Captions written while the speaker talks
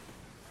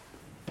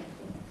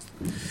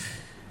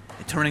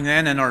Turning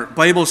then in our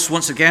Bibles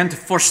once again to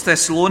 1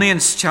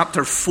 Thessalonians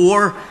chapter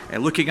 4,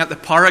 looking at the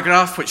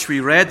paragraph which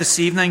we read this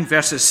evening,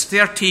 verses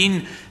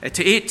 13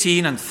 to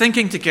 18, and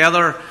thinking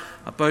together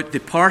about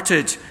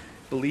departed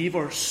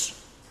believers.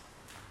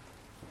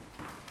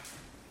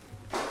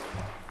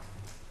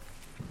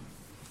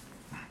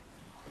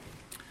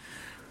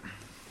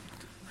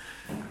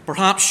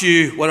 Perhaps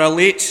you were a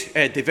late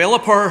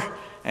developer.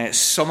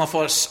 Some of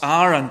us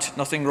are, and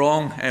nothing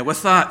wrong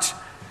with that.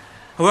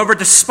 However,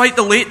 despite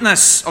the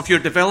lateness of your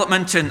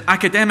development in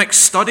academic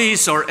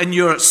studies or in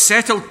your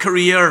settled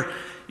career,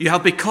 you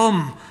have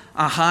become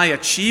a high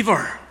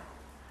achiever.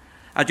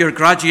 At your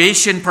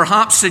graduation,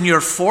 perhaps in your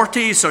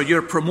 40s, or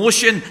your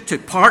promotion to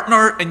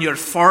partner in your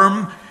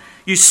firm,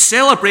 you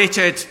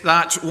celebrated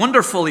that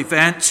wonderful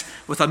event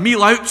with a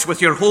meal out with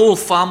your whole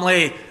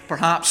family,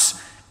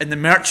 perhaps in the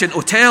Merchant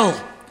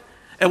Hotel.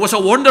 It was a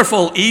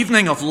wonderful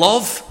evening of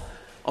love,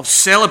 of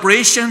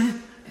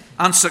celebration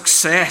and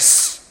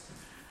success.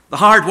 The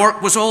hard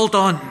work was all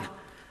done,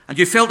 and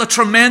you felt a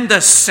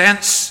tremendous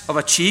sense of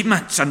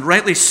achievement, and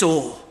rightly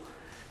so.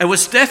 It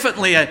was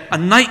definitely a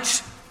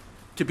night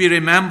to be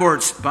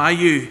remembered by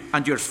you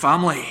and your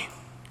family.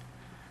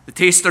 The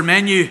taster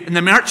menu in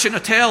the Merchant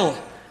Hotel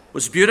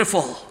was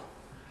beautiful,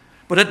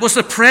 but it was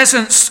the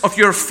presence of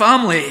your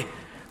family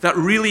that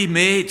really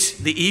made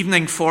the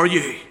evening for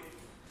you.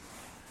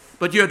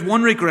 But you had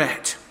one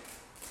regret,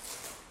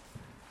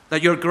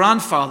 that your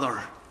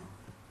grandfather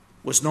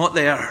was not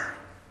there.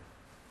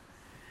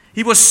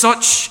 He was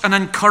such an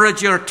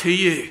encourager to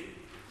you,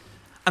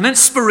 an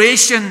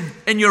inspiration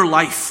in your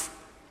life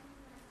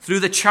through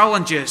the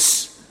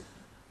challenges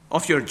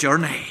of your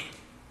journey.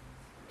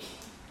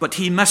 But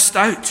he missed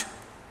out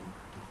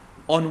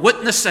on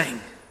witnessing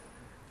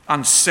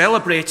and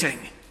celebrating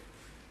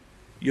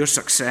your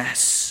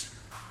success.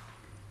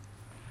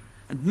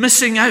 And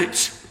missing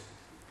out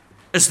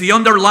is the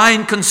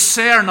underlying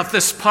concern of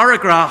this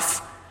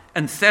paragraph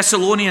in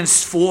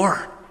Thessalonians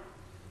 4.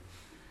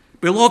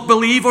 Beloved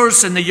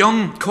believers in the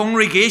young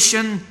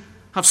congregation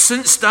have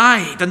since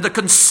died, and the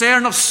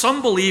concern of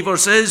some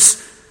believers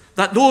is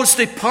that those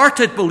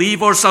departed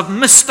believers have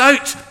missed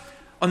out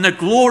on the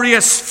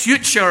glorious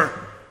future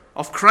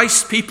of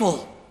Christ's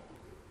people.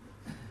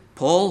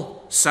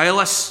 Paul,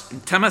 Silas,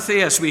 and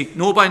Timothy, as we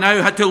know by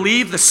now, had to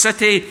leave the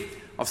city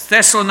of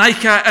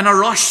Thessalonica in a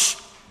rush.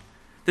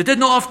 They did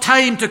not have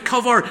time to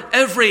cover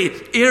every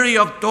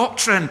area of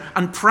doctrine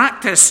and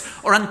practice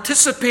or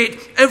anticipate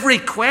every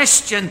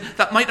question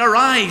that might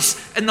arise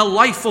in the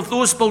life of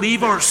those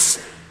believers.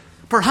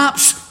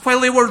 Perhaps while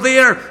they were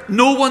there,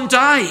 no one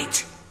died.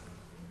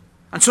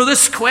 And so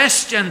this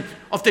question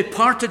of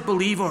departed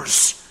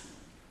believers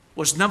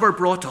was never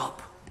brought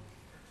up.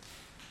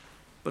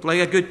 But like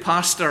a good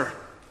pastor,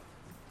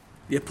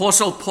 the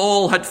Apostle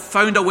Paul had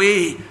found a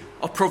way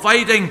of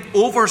providing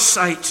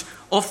oversight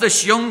of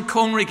this young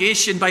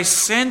congregation by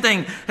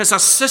sending his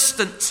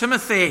assistant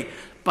Timothy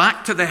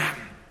back to them.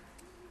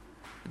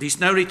 And he's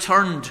now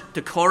returned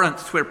to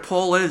Corinth, where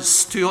Paul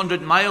is,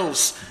 200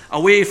 miles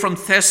away from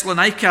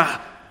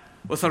Thessalonica,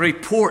 with a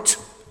report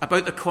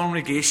about the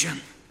congregation.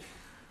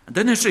 And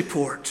in his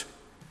report,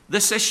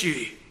 this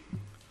issue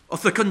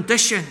of the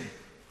condition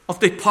of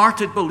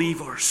departed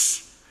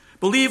believers,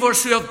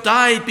 believers who have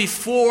died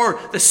before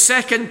the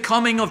second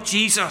coming of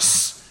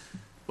Jesus,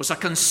 was a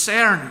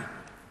concern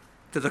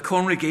to the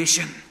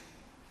congregation.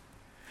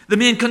 The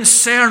main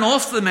concern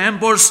of the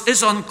members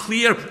is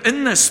unclear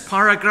in this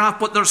paragraph,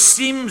 but there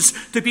seems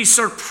to be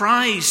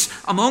surprise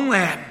among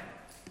them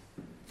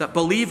that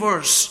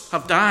believers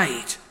have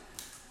died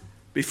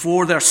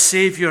before their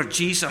Saviour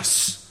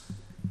Jesus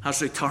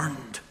has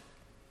returned.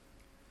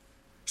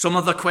 Some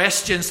of the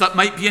questions that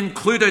might be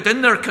included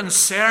in their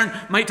concern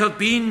might have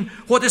been,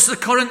 what is the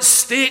current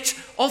state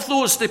of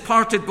those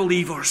departed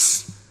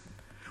believers?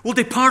 Will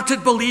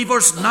departed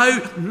believers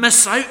now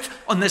miss out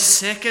on the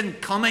second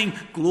coming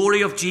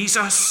glory of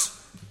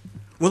Jesus?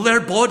 Will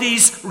their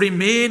bodies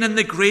remain in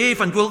the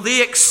grave, and will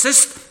they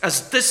exist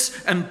as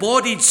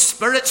disembodied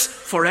spirits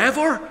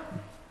forever?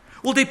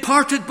 Will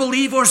departed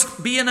believers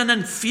be in an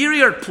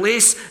inferior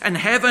place in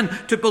heaven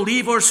to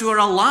believers who are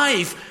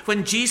alive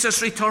when Jesus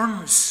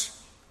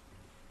returns?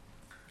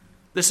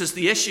 This is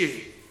the issue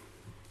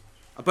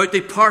about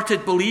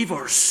departed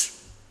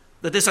believers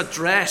that is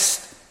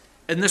addressed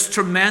in this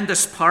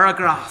tremendous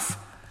paragraph.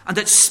 And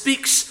it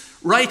speaks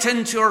right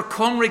into our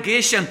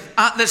congregation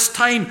at this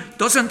time,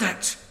 doesn't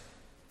it?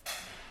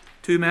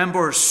 2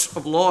 members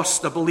have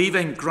lost a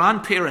believing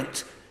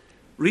grandparent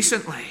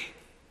recently.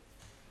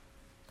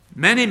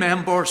 Many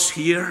members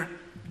here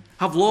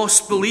have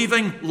lost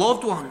believing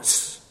loved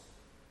ones.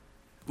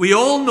 We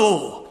all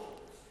know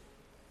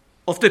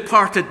of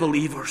departed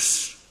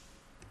believers.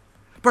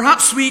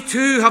 Perhaps we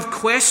too have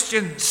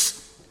questions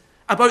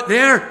about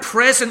their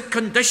present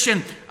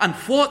condition and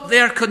what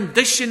their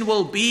condition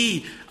will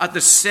be at the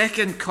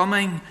second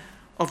coming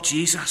of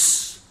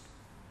Jesus.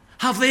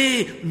 Have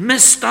they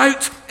missed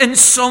out in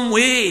some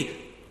way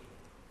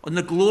on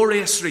the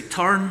glorious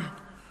return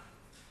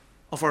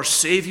of our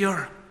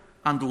Saviour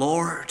and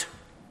Lord?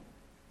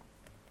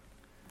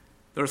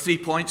 There are 3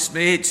 points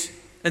made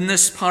in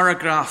this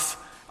paragraph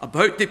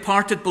about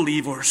departed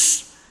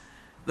believers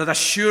that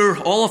assure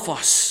all of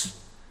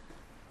us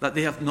that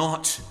they have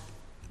not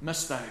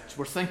missed out.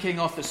 We're thinking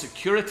of the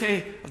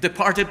security of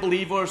departed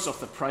believers, of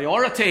the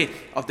priority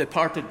of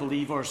departed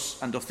believers,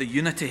 and of the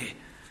unity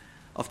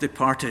of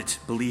departed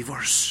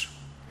believers.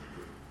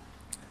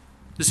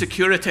 The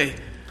security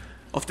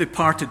of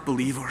departed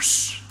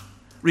believers.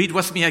 Read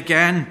with me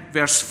again,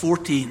 verse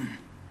 14.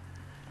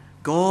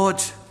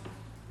 God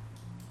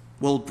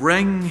will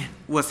bring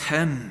with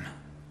him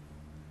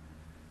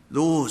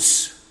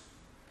those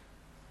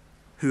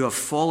who have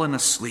fallen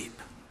asleep.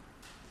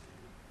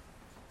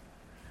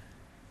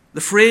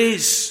 The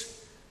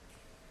phrase,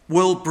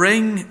 will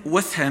bring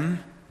with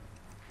him,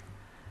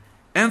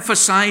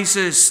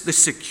 emphasizes the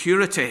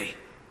security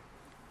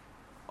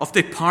of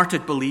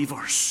departed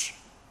believers.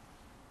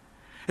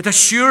 It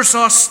assures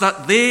us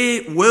that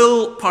they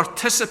will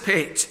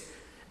participate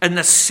in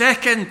the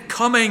second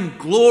coming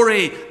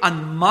glory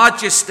and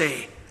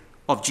majesty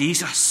of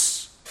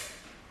Jesus.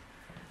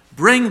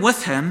 Bring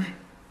with him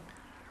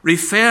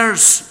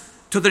refers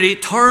to the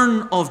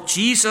return of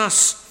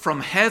Jesus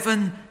from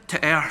heaven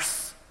to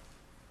earth.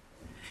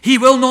 He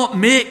will not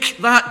make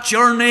that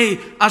journey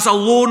as a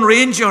lone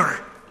ranger,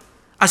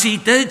 as he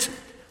did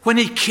when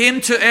he came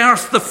to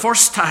earth the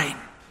first time.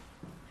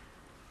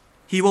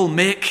 He will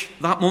make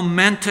that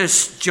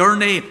momentous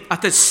journey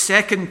at his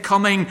second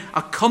coming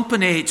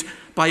accompanied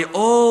by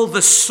all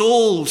the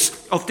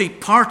souls of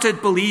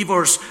departed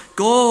believers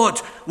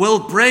God will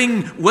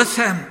bring with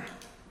him.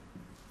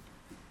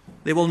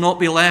 They will not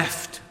be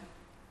left,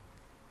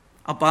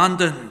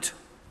 abandoned,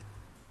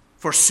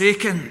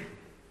 forsaken,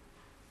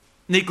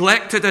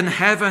 neglected in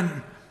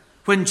heaven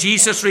when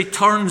Jesus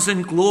returns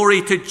in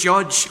glory to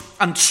judge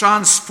and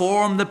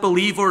transform the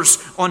believers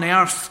on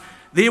earth.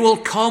 They will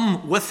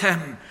come with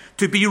him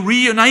to be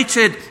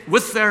reunited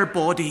with their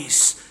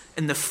bodies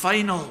in the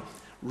final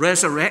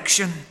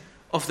resurrection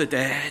of the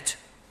dead.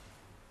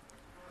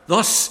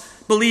 Thus,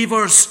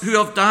 believers who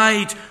have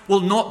died will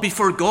not be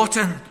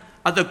forgotten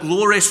at the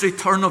glorious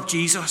return of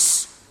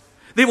Jesus.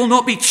 They will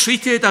not be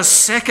treated as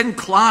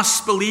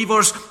second-class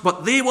believers,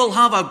 but they will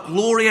have a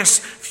glorious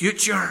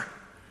future.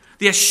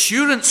 The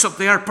assurance of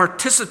their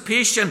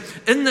participation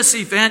in this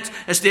event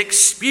is the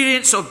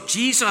experience of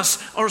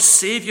Jesus, our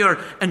Saviour,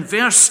 in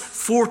verse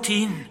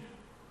 14.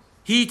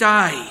 He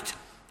died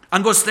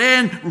and was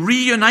then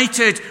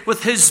reunited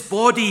with his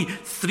body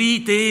 3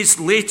 days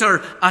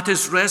later at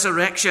his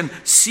resurrection.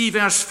 See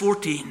verse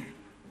 14.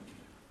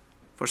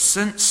 For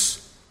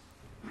since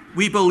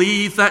we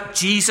believe that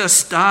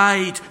Jesus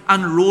died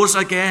and rose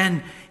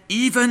again,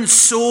 even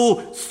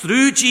so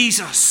through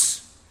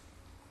Jesus,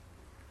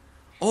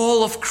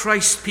 all of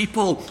Christ's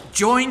people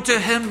joined to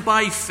him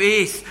by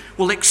faith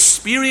will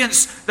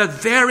experience the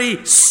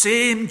very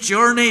same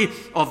journey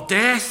of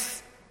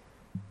death,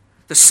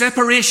 the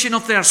separation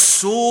of their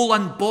soul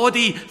and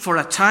body for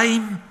a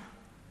time,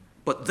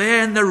 but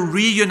then the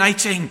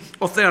reuniting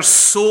of their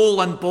soul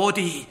and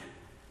body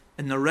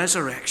in the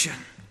resurrection.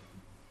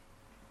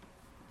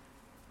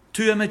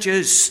 2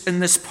 images in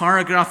this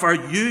paragraph are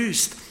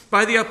used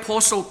by the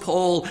Apostle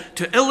Paul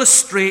to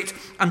illustrate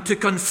and to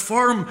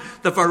confirm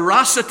the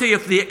veracity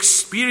of the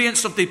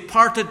experience of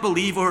departed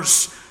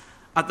believers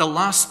at the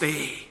last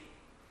day.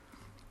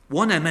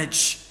 One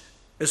image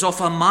is of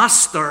a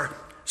master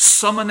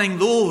summoning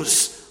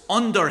those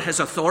under his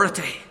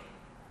authority.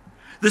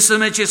 This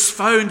image is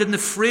found in the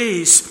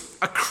phrase,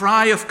 a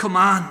cry of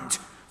command,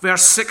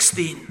 verse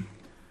 16.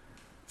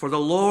 For the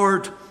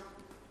Lord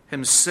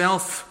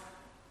himself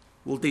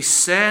will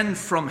descend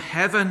from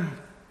heaven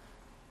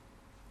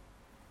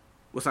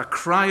with a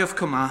cry of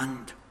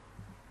command.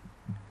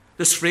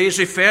 This phrase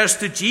refers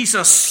to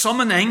Jesus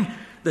summoning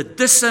the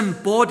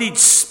disembodied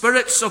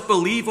spirits of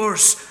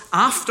believers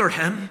after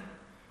him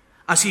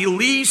as he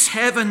leaves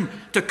heaven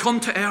to come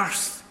to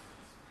earth.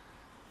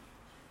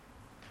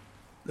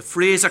 The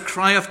phrase, a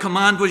cry of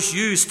command, was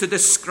used to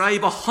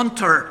describe a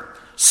hunter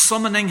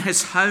summoning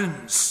his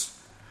hounds,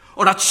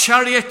 or a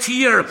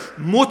charioteer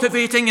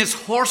motivating his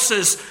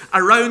horses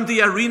around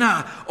the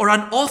arena, or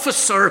an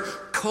officer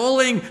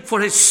calling for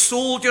his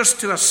soldiers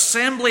to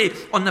assembly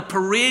on the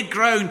parade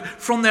ground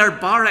from their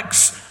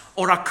barracks,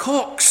 or a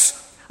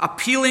cox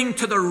appealing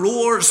to the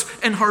rowers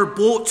in her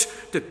boat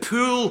to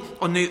pull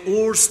on the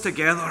oars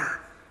together.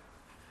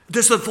 It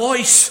is the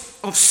voice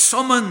of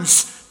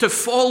summons to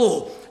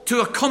follow, to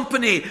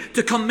accompany,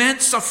 to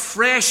commence a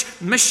fresh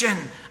mission,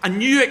 a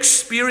new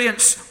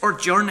experience or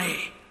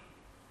journey.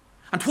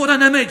 And what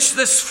an image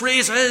this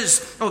phrase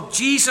is of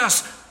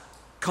Jesus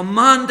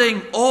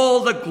commanding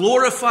all the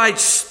glorified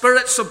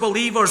spirits of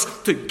believers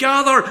to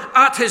gather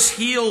at his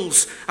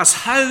heels as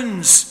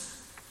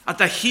hounds at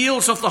the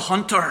heels of the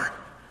hunter,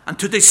 and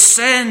to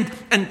descend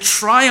in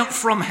triumph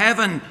from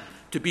heaven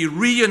to be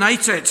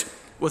reunited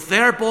with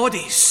their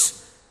bodies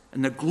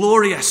in the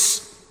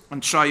glorious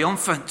and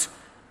triumphant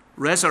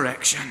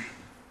resurrection.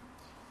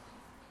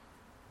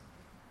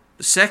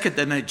 The second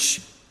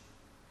image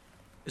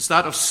is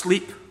that of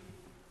sleep.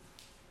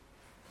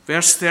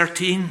 Verse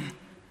 13,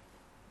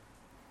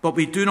 But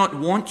we do not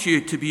want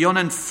you to be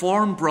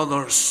uninformed,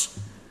 brothers,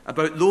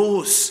 about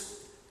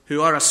those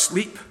who are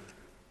asleep.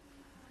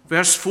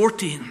 Verse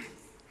 14,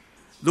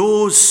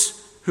 those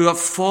who have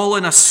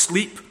fallen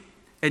asleep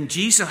in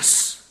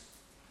Jesus.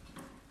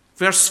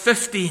 Verse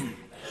 15,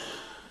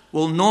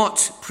 will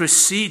not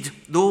precede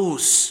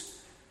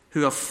those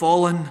who have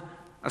fallen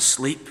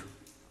asleep.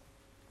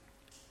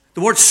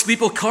 The word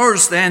sleep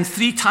occurs then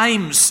 3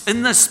 times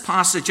in this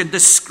passage and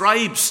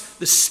describes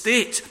the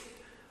state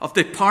of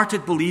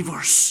departed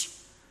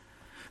believers.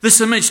 This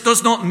image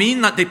does not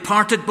mean that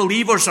departed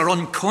believers are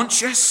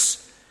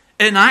unconscious,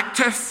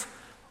 inactive,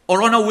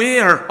 or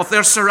unaware of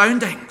their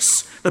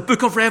surroundings. The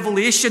book of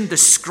Revelation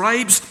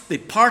describes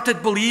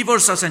departed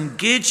believers as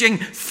engaging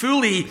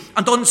fully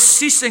and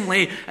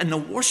unceasingly in the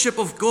worship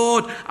of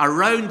God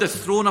around the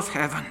throne of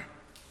heaven.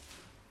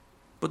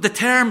 But the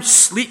term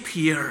sleep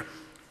here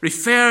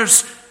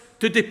refers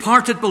to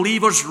departed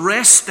believers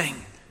resting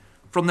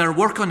from their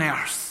work on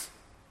earth,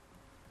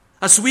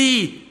 as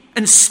we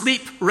in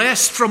sleep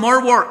rest from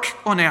our work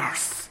on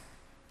earth,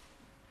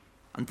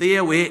 and they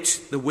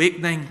await the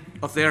awakening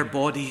of their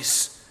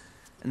bodies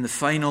in the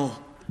final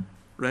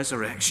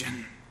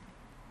resurrection.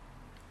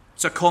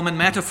 It's a common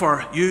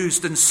metaphor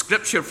used in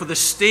Scripture for the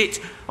state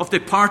of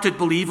departed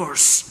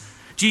believers.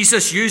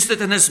 Jesus used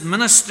it in his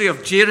ministry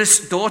of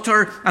Jairus'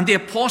 daughter, and the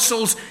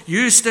apostles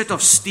used it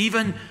of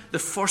Stephen, the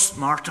first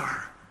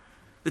martyr.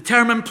 The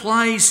term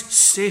implies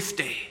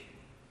safety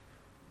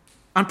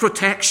and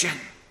protection.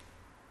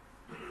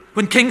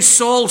 When King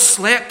Saul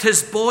slept,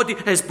 his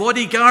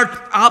bodyguard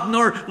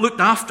Abner looked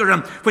after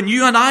him. When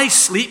you and I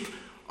sleep,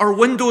 our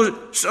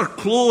windows are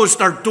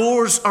closed, our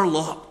doors are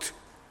locked.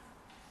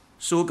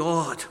 So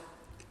God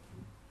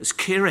is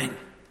caring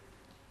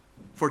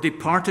for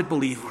departed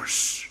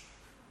believers.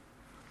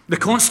 The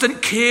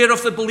constant care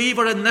of the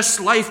believer in this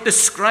life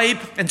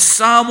described in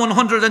Psalm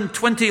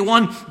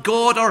 121,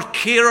 God our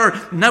carer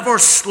never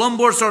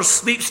slumbers or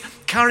sleeps,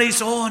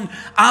 carries on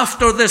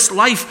after this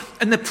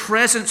life in the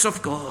presence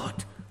of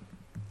God.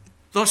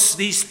 Thus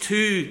these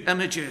 2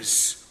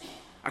 images,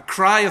 a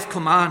cry of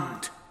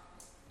command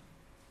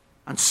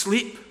and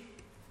sleep,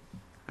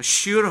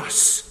 assure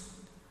us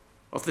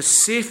of the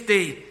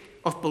safety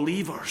of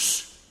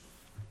believers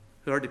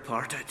who are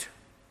departed.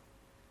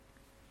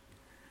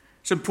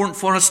 It's important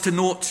for us to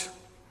note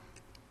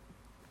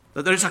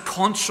that there is a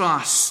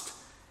contrast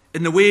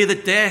in the way the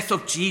death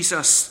of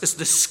Jesus is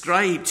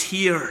described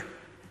here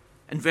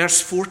in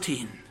verse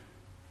 14.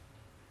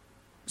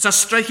 It's a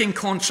striking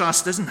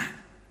contrast, isn't it?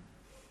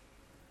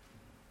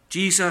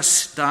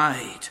 Jesus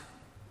died,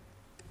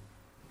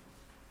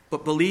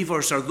 but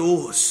believers are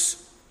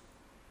those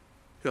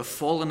who have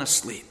fallen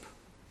asleep.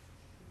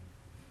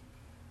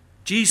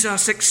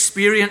 Jesus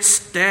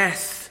experienced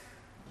death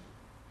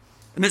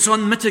in its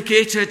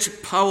unmitigated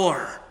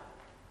power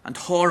and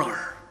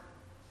horror,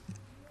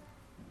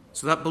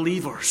 so that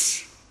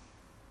believers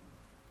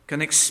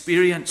can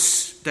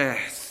experience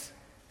death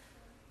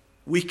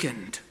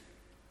weakened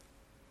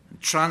and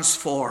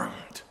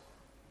transformed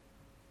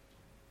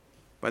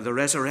by the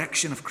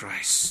resurrection of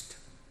Christ.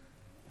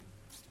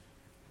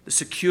 The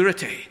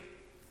security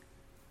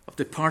of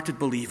departed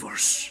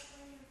believers.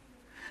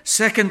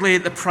 Secondly,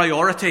 the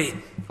priority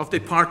of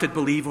departed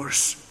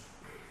believers.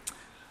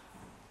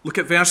 Look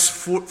at verse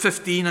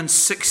 15 and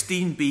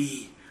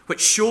 16b,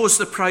 which shows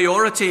the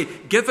priority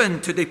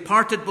given to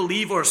departed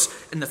believers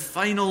in the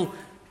final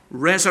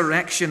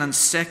resurrection and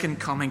second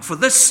coming. For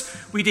this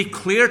we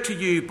declare to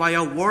you by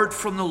a word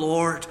from the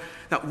Lord,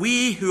 that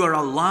we who are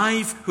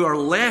alive, who are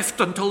left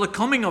until the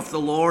coming of the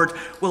Lord,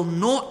 will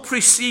not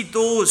precede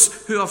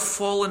those who have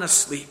fallen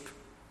asleep.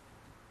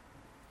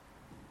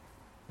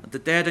 And the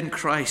dead in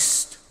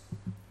Christ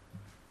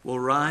will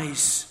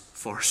rise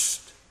first.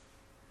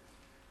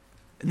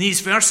 In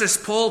these verses,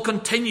 Paul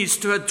continues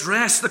to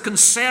address the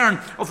concern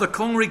of the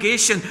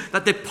congregation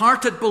that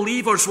departed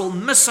believers will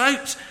miss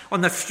out on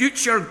the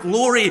future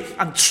glory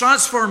and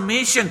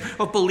transformation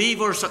of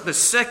believers at the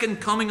second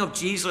coming of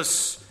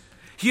Jesus.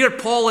 Here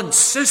Paul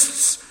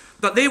insists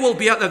that they will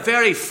be at the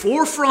very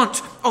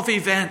forefront of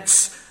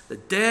events. The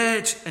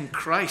dead in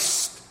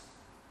Christ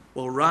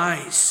will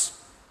rise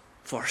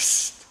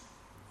first,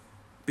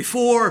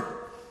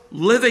 before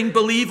living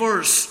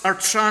believers are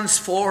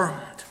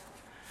transformed,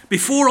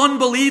 before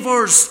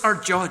unbelievers are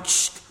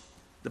judged.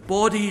 The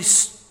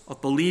bodies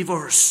of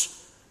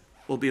believers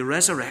will be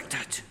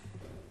resurrected.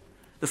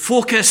 The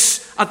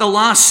focus at the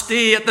last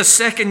day, at the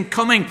second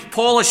coming,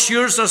 Paul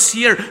assures us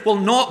here, will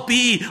not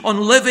be on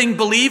living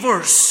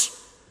believers,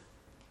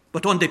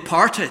 but on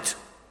departed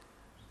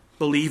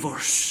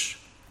believers.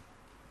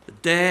 The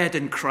dead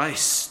in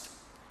Christ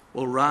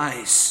will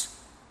rise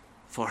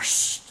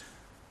first.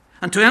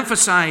 And to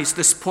emphasize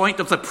this point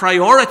of the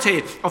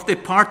priority of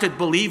departed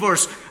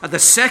believers at the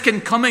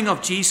second coming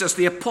of Jesus,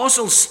 the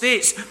apostle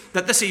states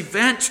that this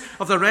event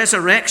of the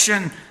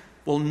resurrection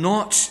will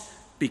not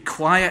be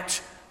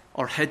quiet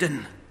or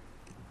hidden.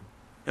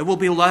 It will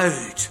be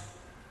loud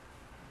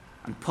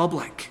and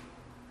public.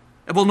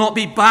 It will not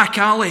be back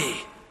alley,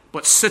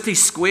 but city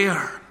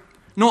square.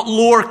 Not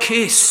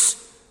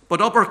lowercase, but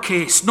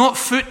uppercase, not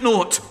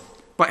footnote,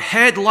 but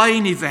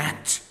headline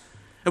event.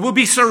 It will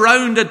be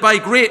surrounded by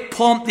great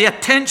pomp. The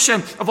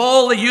attention of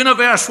all the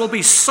universe will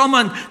be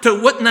summoned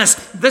to witness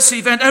this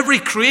event. Every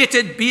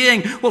created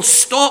being will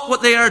stop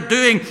what they are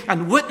doing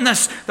and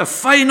witness the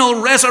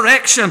final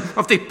resurrection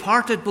of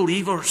departed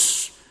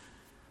believers.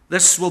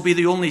 This will be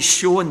the only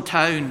show in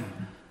town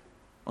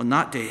on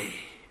that day.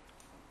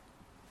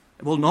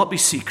 It will not be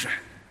secret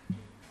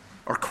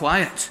or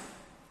quiet,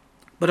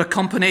 but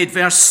accompanied,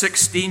 verse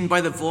 16, by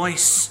the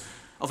voice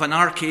of an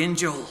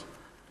archangel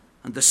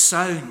and the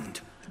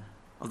sound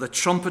of the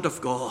trumpet of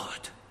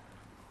God.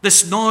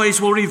 This noise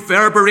will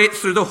reverberate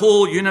through the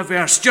whole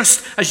universe,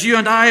 just as you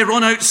and I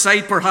run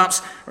outside,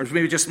 perhaps, or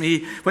maybe just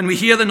me, when we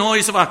hear the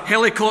noise of a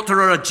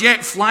helicopter or a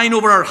jet flying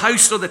over our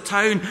house or the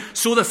town.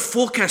 So the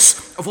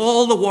focus of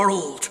all the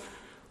world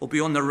will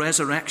be on the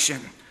resurrection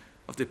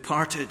of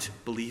departed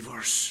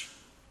believers.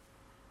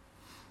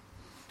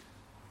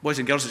 Boys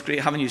and girls, it's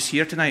great having you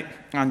here tonight.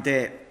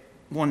 And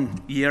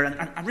one year, and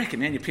I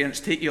recommend your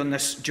parents take you on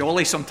this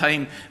jolly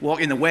sometime,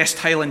 walking the West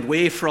Highland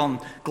Way from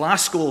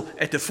Glasgow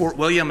to Fort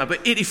William,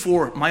 about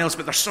 84 miles,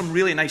 but there's some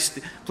really nice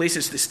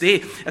places to stay.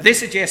 If they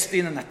suggest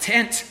staying in a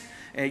tent,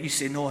 you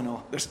say,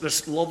 no,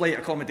 there's lovely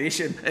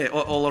accommodation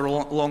all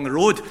along the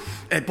road.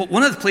 But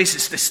one of the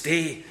places to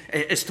stay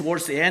is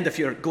towards the end. If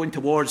you're going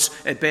towards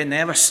Ben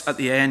Nevis at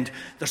the end,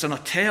 there's an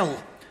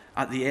hotel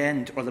at the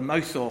end, or the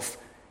mouth of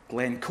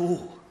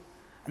Glencoe.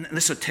 And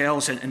this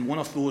hotel's in one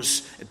of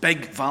those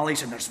big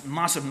valleys, and there's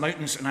massive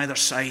mountains on either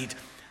side.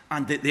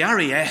 And the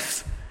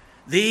RAF,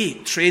 they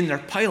train their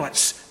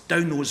pilots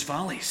down those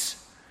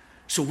valleys.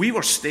 So we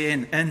were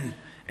staying in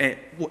that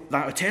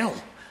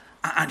hotel.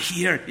 And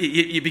here,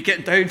 you'd be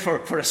getting down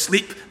for a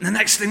sleep. And the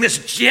next thing,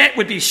 this jet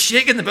would be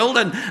shaking the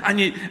building.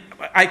 And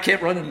I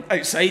kept running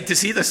outside to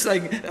see this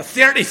thing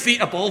 30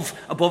 feet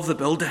above the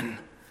building.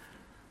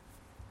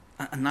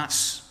 And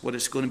that's what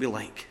it's going to be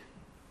like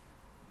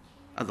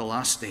at the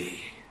last day.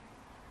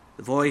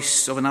 The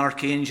voice of an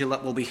archangel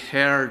that will be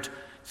heard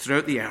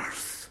throughout the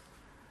earth.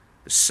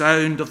 The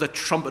sound of the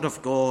trumpet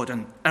of God,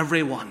 and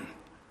everyone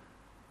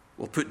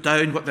will put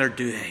down what they're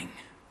doing.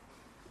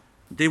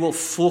 They will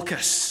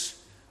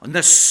focus on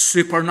this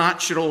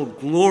supernatural,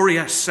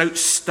 glorious,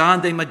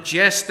 outstanding,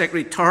 majestic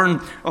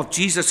return of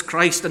Jesus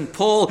Christ. And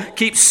Paul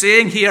keeps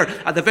saying here,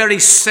 at the very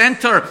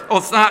center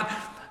of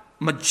that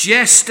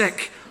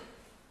majestic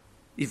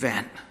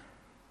event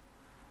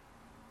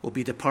will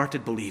be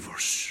departed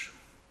believers.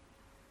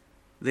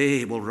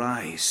 They will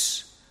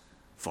rise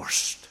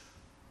first.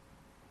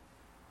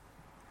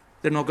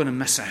 They're not going to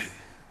miss out.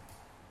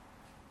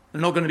 They're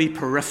not going to be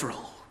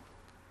peripheral.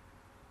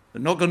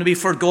 They're not going to be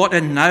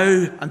forgotten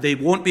now, and they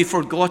won't be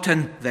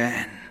forgotten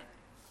then.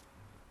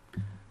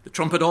 The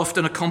trumpet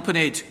often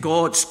accompanied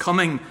God's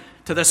coming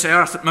to this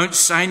earth at Mount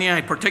Sinai,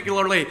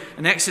 particularly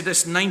in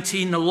Exodus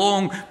 19. The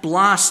long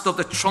blast of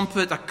the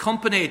trumpet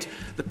accompanied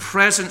the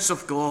presence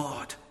of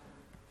God.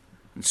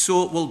 And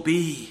so it will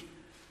be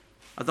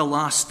at the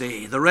last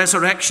day. The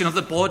resurrection of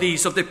the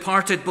bodies of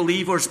departed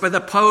believers by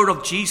the power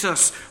of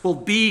Jesus will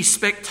be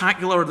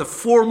spectacular, the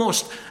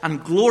foremost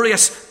and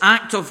glorious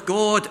act of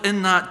God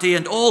in that day.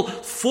 And all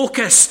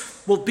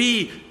focus will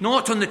be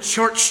not on the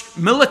church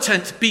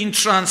militant being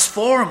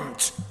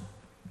transformed,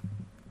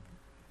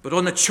 but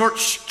on the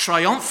church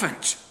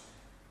triumphant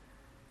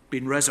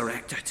being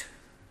resurrected.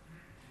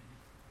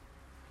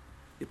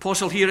 The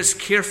apostle here is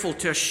careful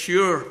to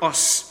assure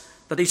us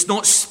that he's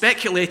not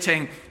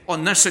speculating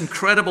on this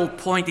incredible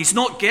point. He's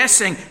not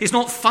guessing. He's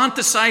not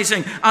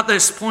fantasizing at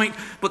this point.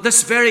 But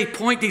this very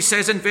point, he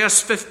says in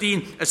verse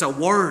 15, is a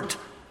word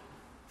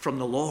from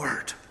the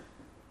Lord.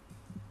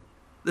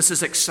 This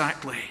is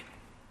exactly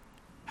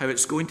how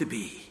it's going to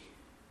be.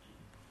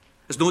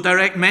 As no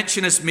direct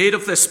mention is made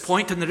of this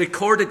point in the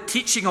recorded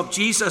teaching of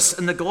Jesus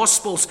in the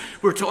Gospels,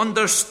 we're to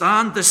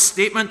understand this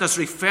statement as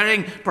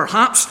referring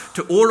perhaps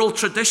to oral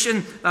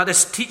tradition, that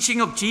is,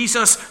 teaching of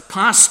Jesus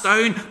passed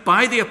down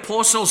by the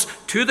apostles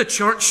to the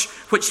church,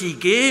 which he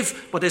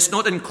gave but is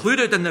not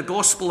included in the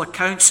Gospel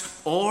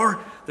accounts,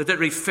 or that it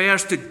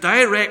refers to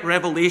direct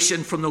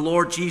revelation from the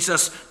Lord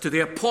Jesus to the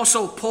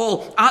Apostle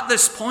Paul at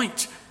this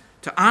point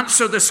to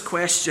answer this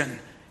question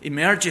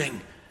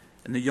emerging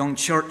in the young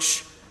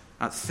church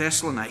at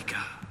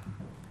Thessalonica.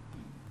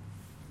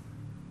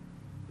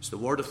 It's the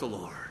word of the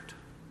Lord.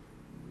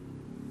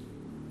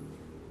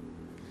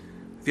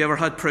 Have you ever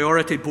had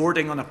priority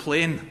boarding on a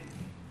plane?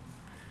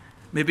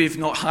 Maybe you've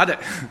not had it,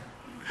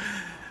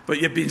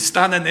 but you've been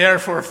standing there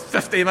for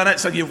 50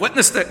 minutes and you've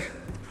witnessed it.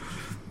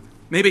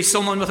 Maybe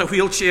someone with a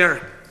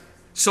wheelchair,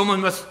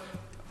 someone with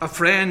a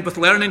friend with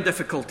learning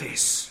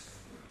difficulties,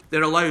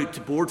 they're allowed to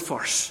board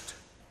first.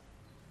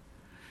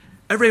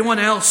 Everyone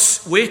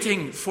else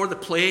waiting for the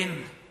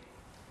plane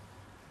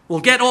will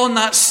get on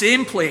that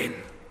same plane,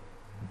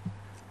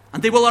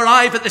 and they will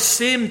arrive at the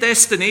same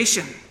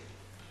destination.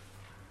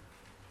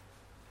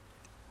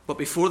 But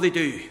before they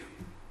do,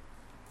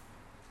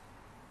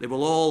 they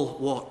will all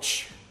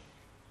watch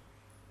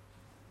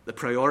the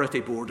priority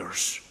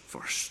boarders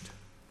first.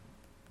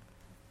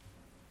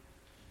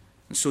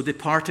 And so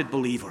departed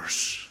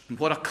believers, and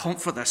what a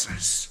comfort this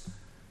is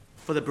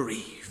for the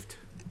bereaved.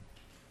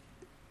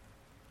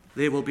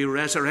 They will be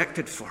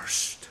resurrected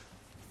first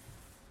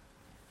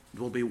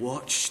and will be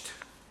watched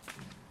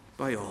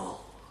by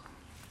all.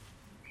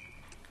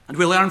 And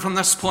we learn from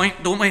this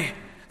point, don't we,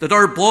 that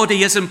our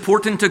body is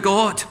important to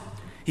God.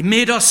 He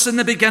made us in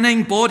the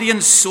beginning, body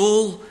and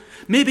soul.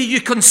 Maybe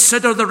you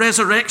consider the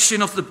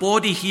resurrection of the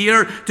body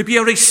here to be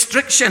a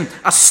restriction,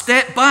 a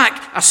step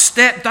back, a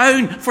step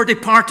down for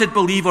departed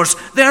believers.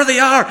 There they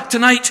are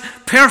tonight,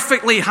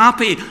 perfectly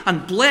happy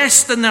and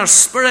blessed in their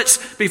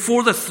spirits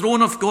before the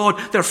throne of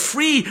God. They're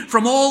free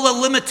from all the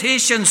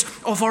limitations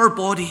of our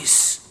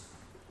bodies.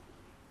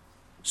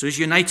 So is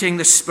uniting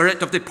the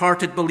spirit of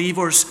departed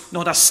believers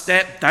not a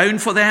step down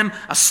for them,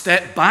 a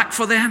step back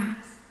for them?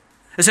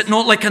 Is it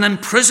not like an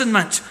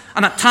imprisonment,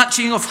 an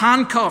attaching of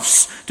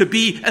handcuffs to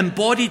be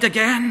embodied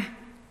again?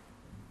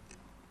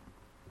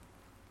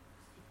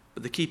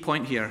 But the key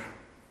point here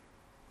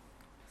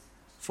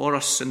for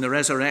us in the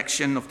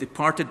resurrection of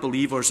departed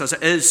believers, as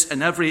it is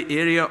in every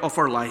area of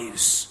our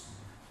lives,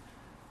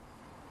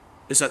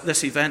 is that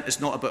this event is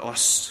not about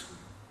us,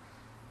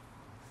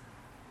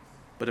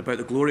 but about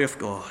the glory of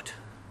God.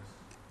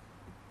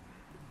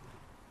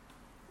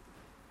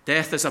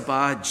 Death is a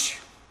badge.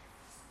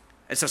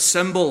 It's a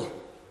symbol.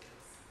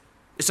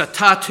 It's a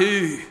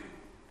tattoo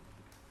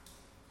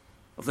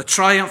of the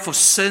triumph of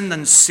sin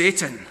and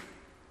Satan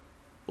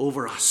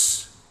over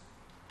us.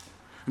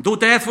 And though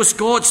death was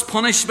God's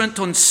punishment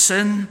on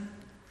sin,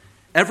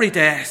 every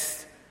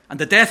death and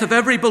the death of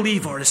every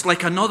believer is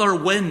like another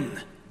win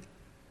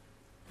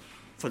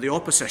for the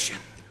opposition.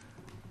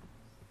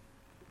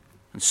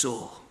 And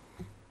so,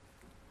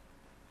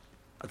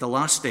 at the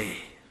last day,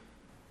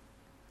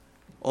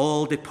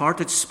 all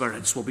departed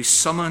spirits will be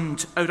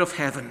summoned out of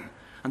heaven,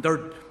 and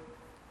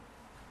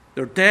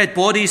their dead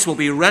bodies will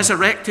be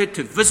resurrected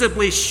to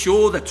visibly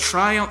show the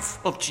triumph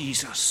of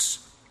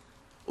Jesus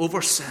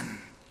over sin,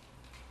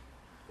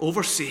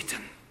 over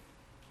Satan,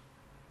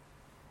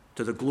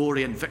 to the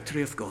glory and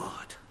victory of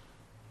God.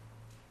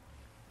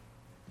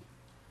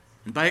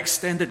 And by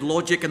extended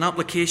logic and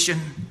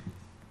application,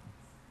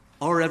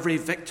 our every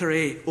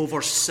victory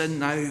over sin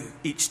now,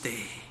 each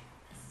day,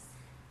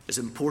 is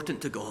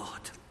important to God.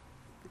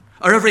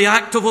 Our every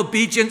act of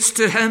obedience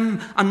to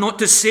him and not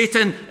to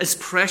Satan is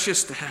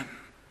precious to him.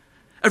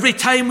 Every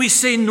time we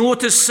say no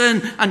to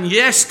sin and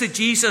yes to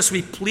Jesus,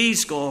 we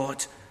please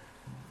God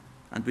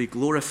and we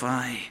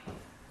glorify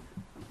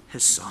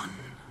his Son.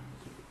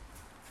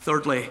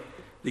 Thirdly,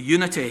 the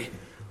unity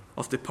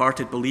of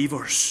departed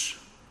believers.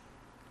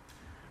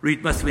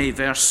 Read with me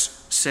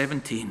verse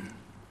 17.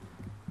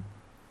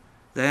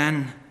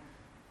 Then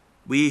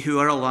we who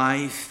are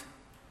alive,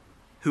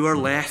 who are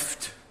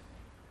left,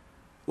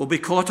 will be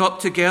caught up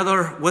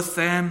together with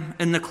them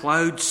in the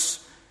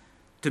clouds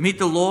to meet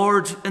the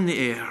Lord in the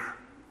air.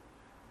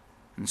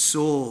 And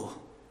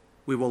so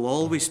we will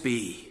always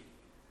be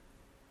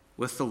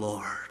with the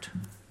Lord.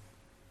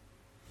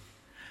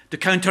 To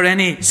counter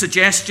any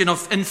suggestion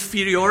of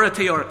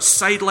inferiority or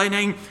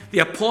sidelining, the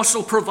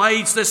apostle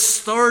provides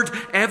this third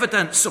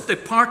evidence of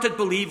departed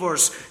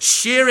believers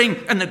sharing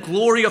in the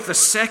glory of the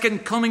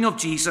second coming of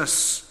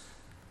Jesus.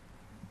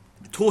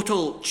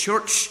 Total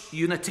church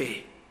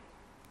unity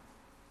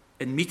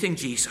in meeting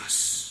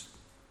Jesus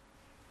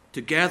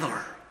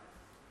together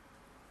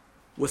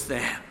with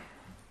them.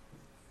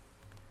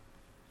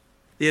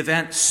 The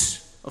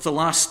events of the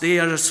last day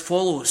are as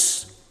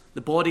follows.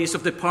 The bodies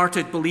of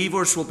departed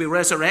believers will be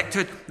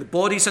resurrected. The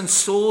bodies and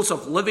souls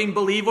of living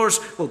believers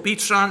will be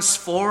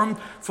transformed.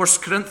 1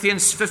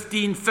 Corinthians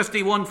 15,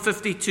 51,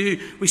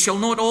 52. We shall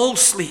not all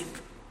sleep,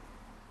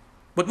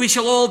 but we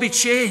shall all be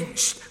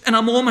changed in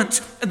a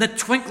moment, in the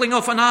twinkling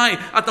of an eye,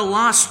 at the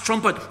last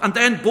trumpet. And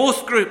then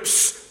both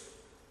groups,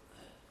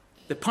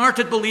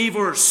 departed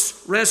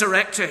believers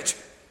resurrected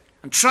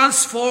and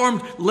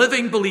transformed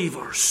living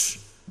believers,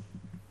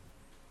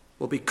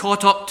 will be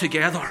caught up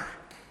together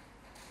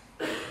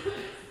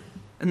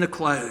in the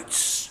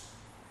clouds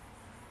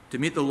to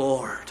meet the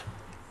Lord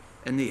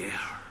in the air.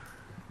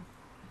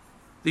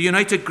 The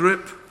united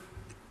group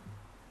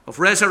of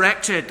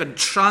resurrected and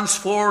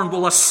transformed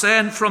will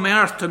ascend from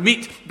earth to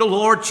meet the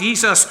Lord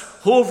Jesus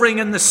hovering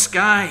in the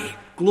sky,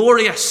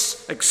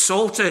 glorious,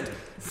 exalted,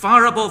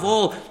 far above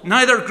all.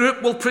 Neither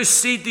group will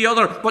precede the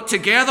other, but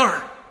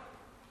together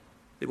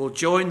they will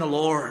join the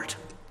Lord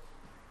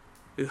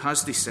who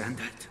has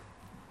descended.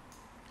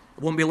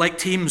 It won't be like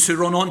teams who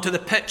run onto the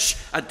pitch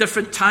at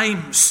different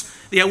times.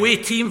 The away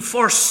team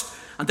first,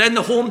 and then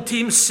the home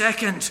team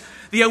second.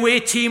 The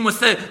away team with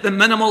the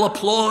minimal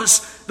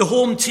applause, the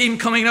home team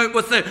coming out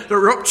with the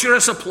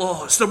rapturous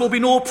applause. There will be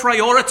no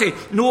priority,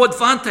 no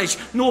advantage,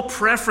 no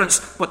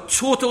preference, but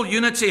total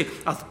unity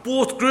of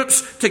both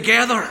groups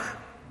together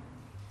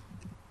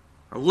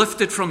are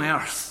lifted from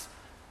earth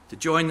to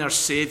join their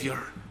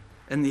Saviour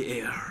in the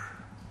air.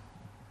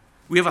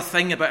 We have a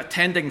thing about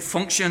attending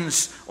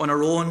functions on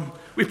our own.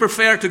 We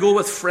prefer to go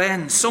with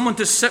friends, someone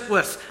to sit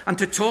with and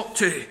to talk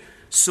to.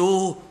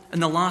 So,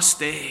 in the last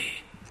day,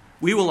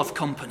 we will have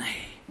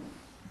company.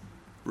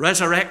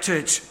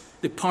 resurrected,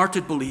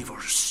 departed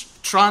believers,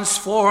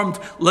 transformed,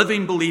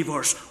 living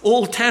believers,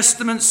 Old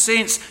Testament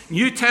saints,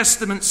 New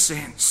Testament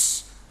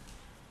saints,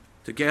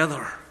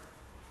 together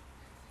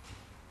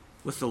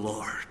with the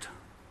Lord.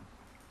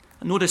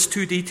 And notice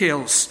two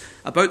details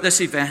about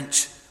this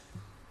event: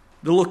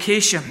 the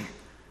location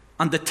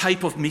and the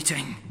type of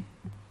meeting.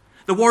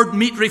 The word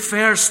meet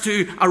refers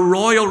to a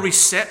royal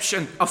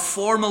reception, a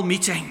formal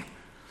meeting.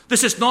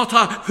 This is not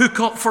a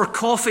hook-up for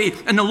coffee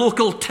in the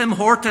local Tim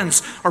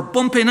Hortons or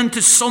bumping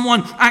into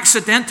someone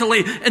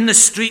accidentally in the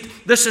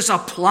street. This is a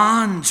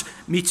planned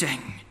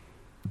meeting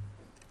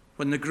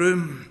when the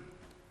groom,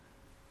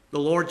 the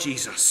Lord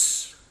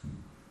Jesus,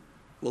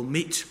 will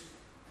meet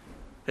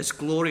his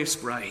glorious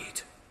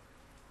bride,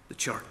 the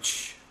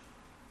church.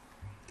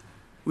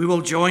 We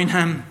will join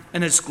him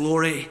in his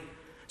glory,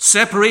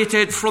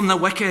 separated from the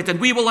wicked,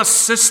 and we will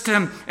assist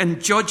him in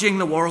judging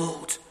the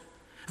world.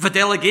 If a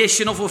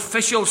delegation of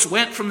officials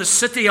went from the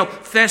city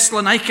of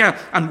Thessalonica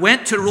and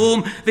went to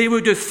Rome, they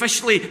would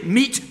officially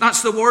meet,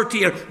 that's the word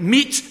here,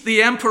 meet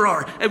the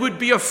emperor. It would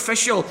be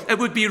official, it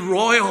would be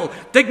royal,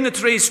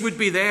 dignitaries would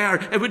be there,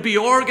 it would be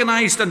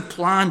organized and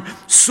planned.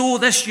 So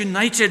this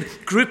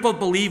united group of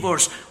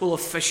believers will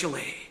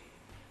officially,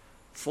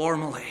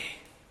 formally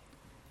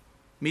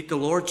meet the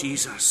Lord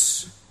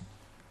Jesus.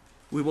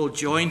 We will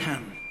join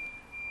him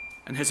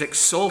in his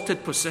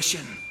exalted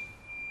position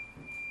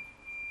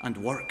and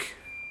work.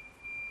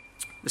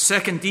 The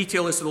second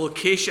detail is the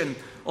location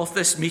of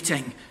this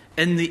meeting,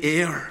 in the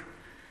air.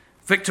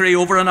 Victory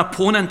over an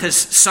opponent is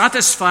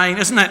satisfying,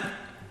 isn't it?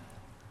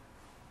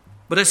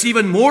 But it's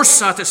even more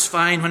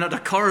satisfying when it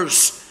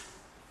occurs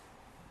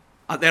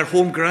at their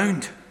home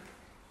ground.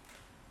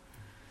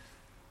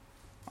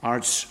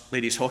 Ard's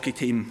ladies hockey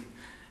team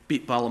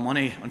beat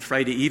Ballymoney on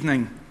Friday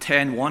evening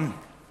 10-1.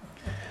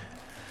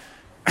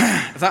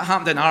 If that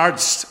happened in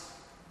Ard's,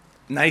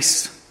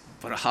 nice,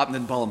 but it happened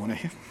in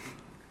Ballymoney.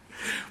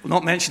 We'll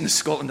not mention the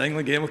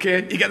Scotland-England game,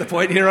 okay? You get the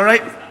point here, all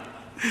right?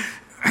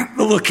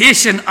 The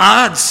location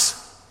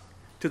adds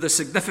to the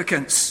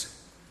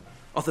significance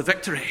of the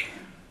victory.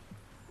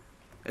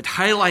 It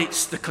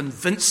highlights the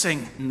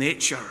convincing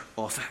nature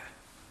of it.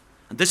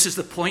 And this is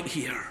the point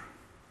here.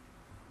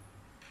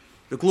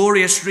 The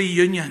glorious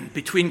reunion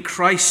between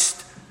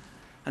Christ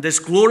and his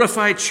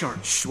glorified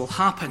church will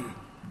happen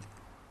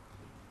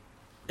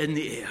in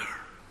the air.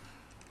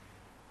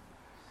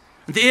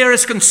 The air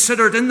is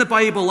considered in the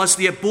Bible as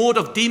the abode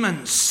of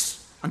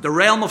demons and the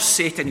realm of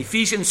Satan.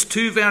 Ephesians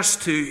 2 verse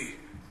 2.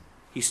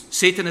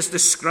 Satan is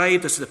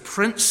described as the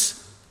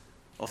prince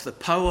of the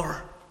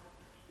power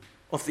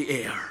of the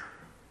air.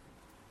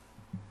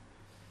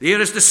 The air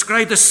is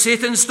described as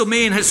Satan's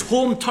domain, his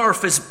home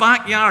turf, his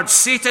backyard.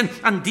 Satan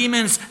and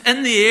demons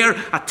in the air,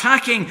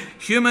 attacking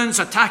humans,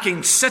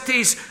 attacking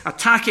cities,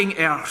 attacking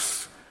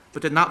earth.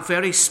 But in that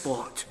very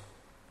spot,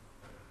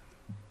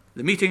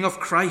 the meeting of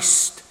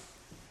Christ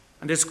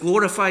and his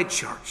glorified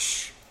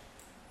church,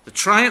 the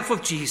triumph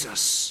of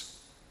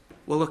Jesus,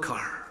 will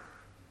occur.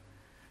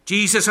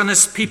 Jesus and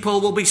his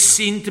people will be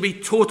seen to be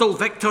total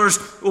victors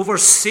over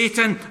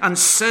Satan and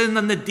sin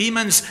and the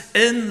demons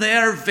in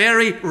their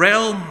very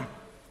realm.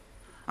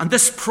 And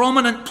this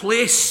prominent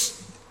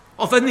place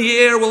of in the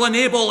air will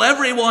enable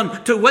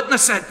everyone to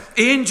witness it.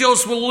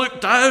 Angels will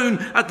look down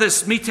at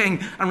this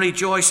meeting and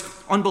rejoice.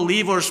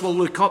 Unbelievers will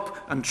look up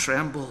and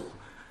tremble.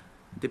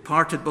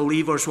 Departed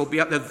believers will be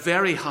at the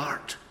very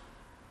heart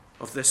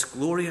of this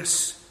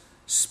glorious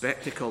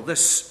spectacle,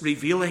 this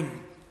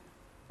revealing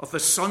of the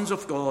sons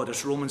of God,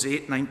 as Romans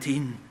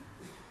 8:19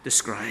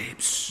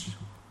 describes.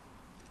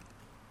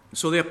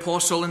 So the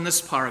apostle in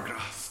this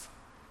paragraph,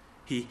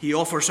 he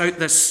offers out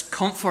this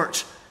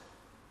comfort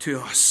to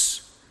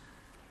us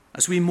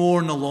as we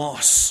mourn the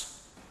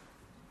loss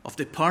of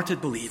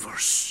departed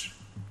believers.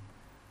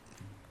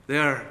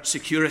 Their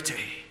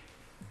security,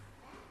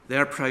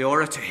 their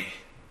priority,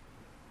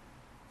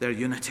 their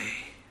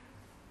unity.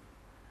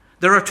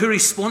 There are two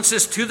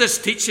responses to this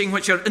teaching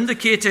which are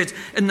indicated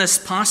in this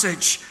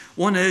passage.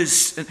 One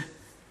is,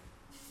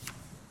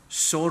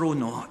 sorrow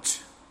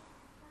not.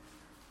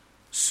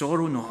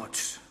 Sorrow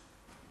not.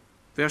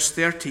 Verse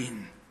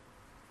 13,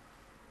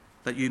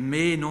 that you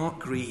may not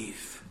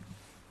grieve.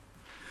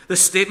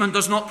 This statement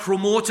does not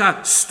promote a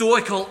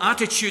stoical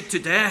attitude to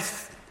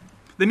death.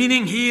 The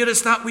meaning here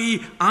is that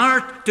we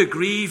are to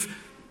grieve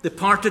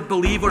departed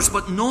believers,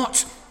 but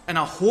not in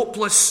a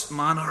hopeless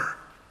manner.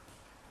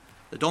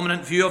 The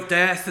dominant view of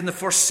death in the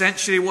first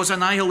century was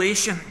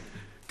annihilation.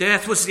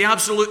 Death was the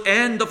absolute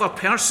end of a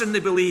person,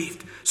 they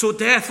believed. So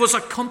death was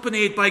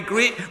accompanied by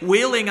great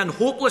wailing and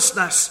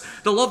hopelessness.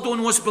 The loved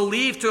one was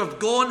believed to have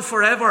gone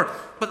forever,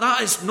 but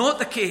that is not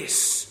the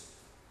case.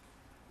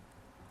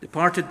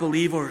 Departed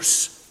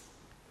believers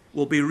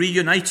will be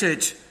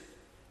reunited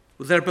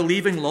with their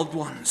believing loved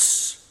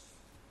ones,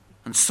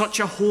 and such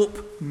a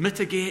hope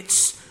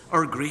mitigates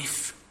our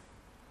grief.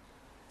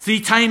 3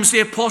 times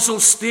the apostle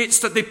states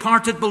that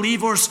departed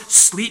believers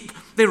sleep.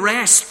 They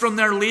rest from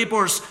their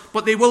labors,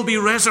 but they will be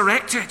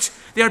resurrected.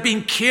 They are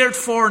being cared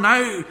for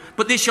now,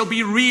 but they shall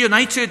be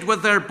reunited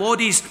with their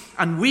bodies,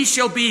 and we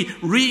shall be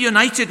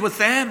reunited with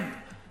them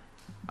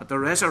at the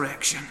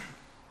resurrection.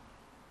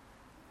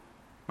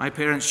 My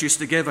parents used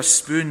to give a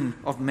spoon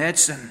of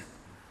medicine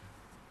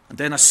and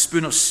then a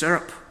spoon of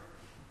syrup,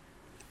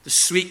 the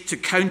sweet to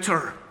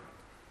counter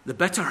the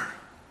bitter.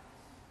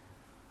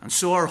 And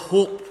so our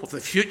hope of the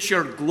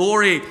future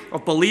glory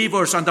of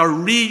believers and our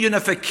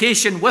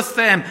reunification with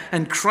them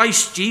in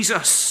Christ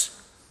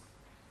Jesus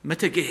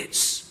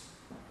mitigates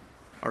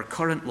our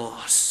current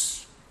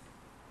loss.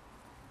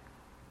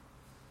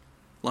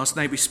 Last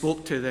night we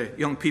spoke to the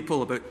young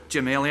people about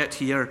Jim Elliot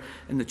here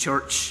in the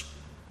church.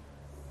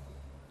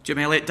 Jim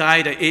Elliot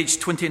died at age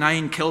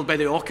 29, killed by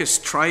the Aucas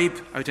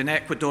tribe out in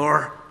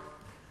Ecuador.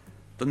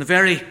 On the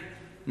very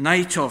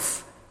night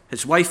of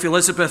his wife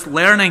Elizabeth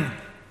learning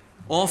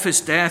of his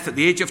death at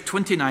the age of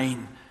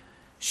 29,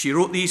 she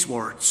wrote these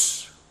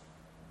words: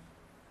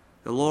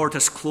 "The Lord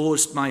has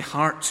closed my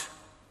heart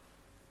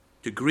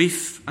to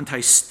grief and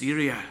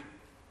hysteria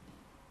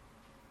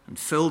and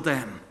filled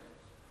them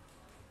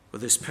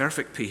with his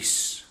perfect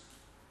peace."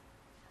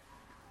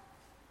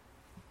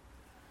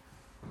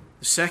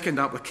 The second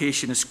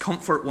application is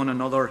comfort one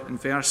another in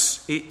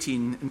verse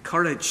 18.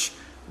 Encourage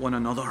one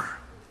another.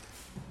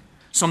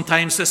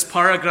 Sometimes this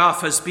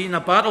paragraph has been a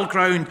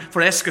battleground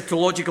for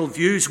eschatological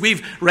views.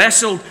 We've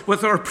wrestled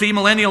with our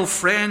premillennial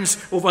friends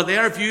over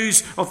their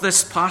views of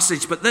this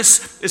passage, but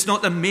this is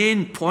not the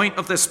main point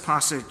of this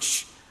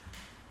passage.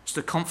 It's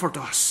to comfort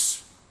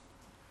us.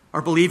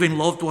 Our believing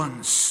loved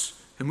ones,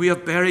 whom we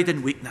have buried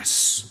in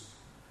weakness,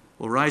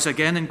 will rise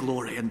again in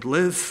glory and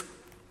live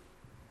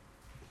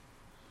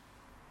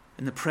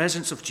in the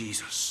presence of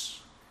Jesus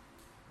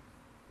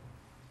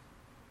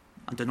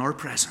and in our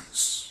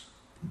presence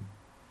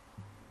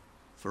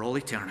for all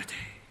eternity.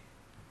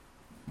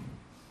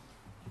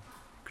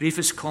 Grief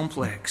is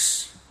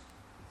complex,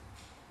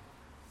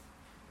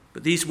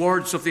 but these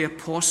words of the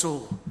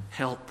apostle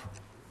help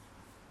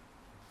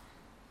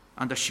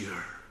and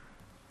assure.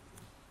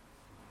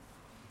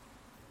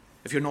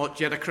 If you're not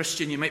yet a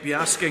Christian, you might be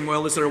asking,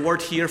 well, is there a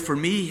word here for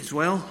me as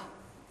well?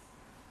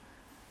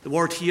 The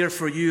word here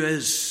for you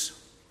is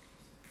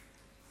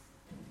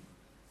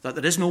that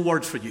there is no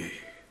word for you.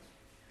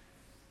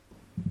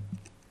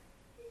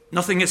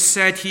 Nothing is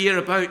said here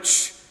about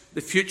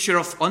the future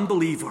of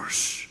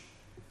unbelievers.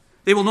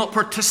 They will not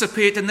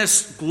participate in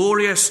this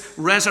glorious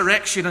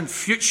resurrection and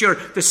future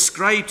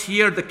described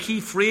here. The key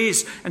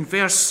phrase in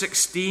verse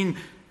 16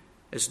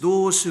 is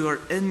those who are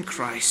in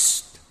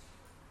Christ,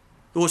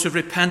 those who have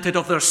repented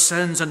of their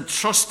sins and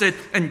trusted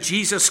in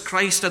Jesus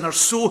Christ and are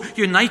so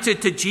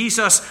united to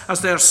Jesus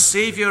as their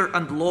Savior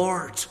and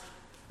Lord.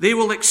 They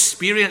will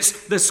experience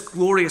this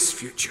glorious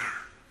future.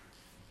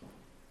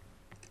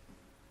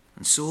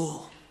 And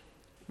so,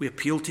 we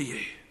appeal to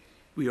you,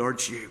 we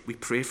urge you, we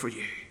pray for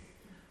you,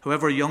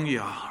 however young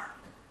you are,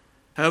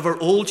 however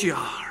old you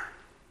are,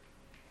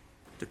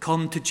 to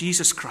come to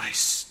Jesus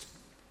Christ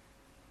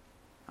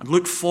and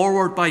look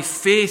forward by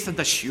faith and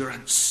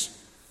assurance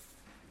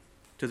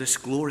to this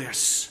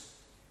glorious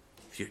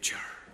future.